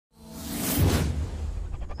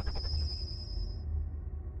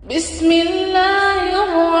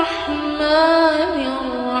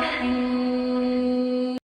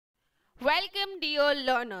Bismillahirrahmanirrahim. Welcome dear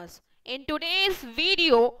learners. In today's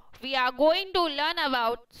video, we are going to learn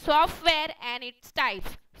about software and its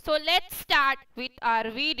types. So let's start with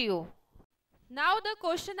our video. Now the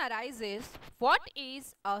question arises, what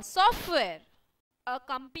is a software? A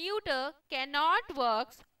computer cannot work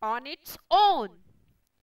on its own.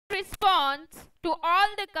 It responds to all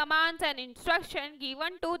the commands and instructions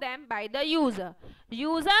given to them by the user.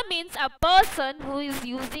 User means a person who is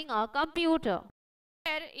using a computer.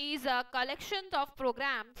 Software is a collection of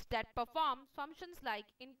programs that perform functions like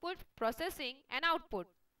input, processing and output.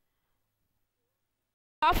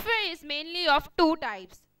 Software is mainly of two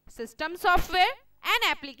types, system software and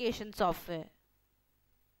application software.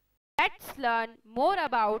 Let's learn more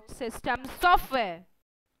about system software.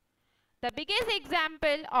 The biggest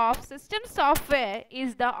example of system software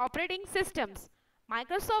is the operating systems.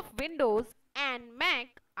 Microsoft Windows and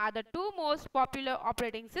Mac are the two most popular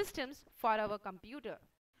operating systems for our computer.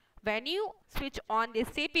 When you switch on the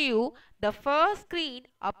CPU, the first screen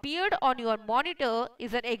appeared on your monitor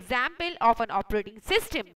is an example of an operating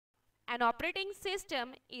system. An operating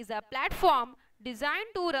system is a platform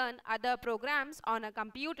designed to run other programs on a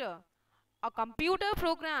computer. A computer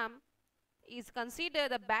program is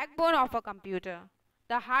considered the backbone of a computer.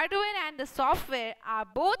 The hardware and the software are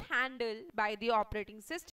both handled by the operating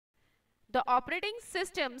system. The operating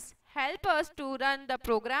systems help us to run the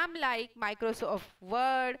program like Microsoft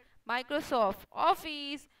Word, Microsoft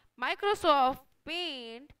Office, Microsoft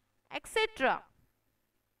Paint, etc.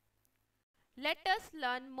 Let us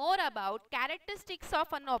learn more about characteristics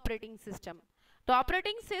of an operating system. The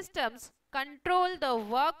operating systems control the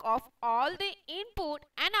work of all the input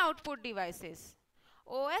and output devices.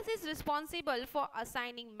 OS is responsible for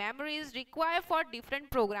assigning memories required for different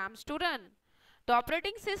programs to run. The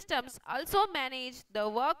operating systems also manage the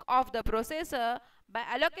work of the processor by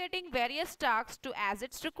allocating various tasks to as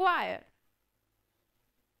it's required.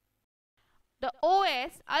 The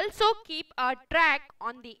OS also keep a track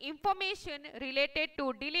on the information related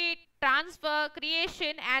to delete, transfer,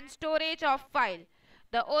 creation and storage of file.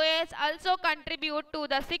 The OS also contribute to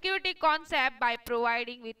the security concept by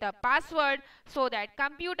providing with a password so that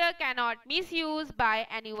computer cannot misuse by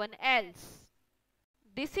anyone else.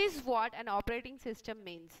 This is what an operating system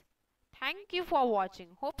means. Thank you for watching.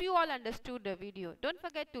 Hope you all understood the video. Don't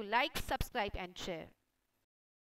forget to like, subscribe and share.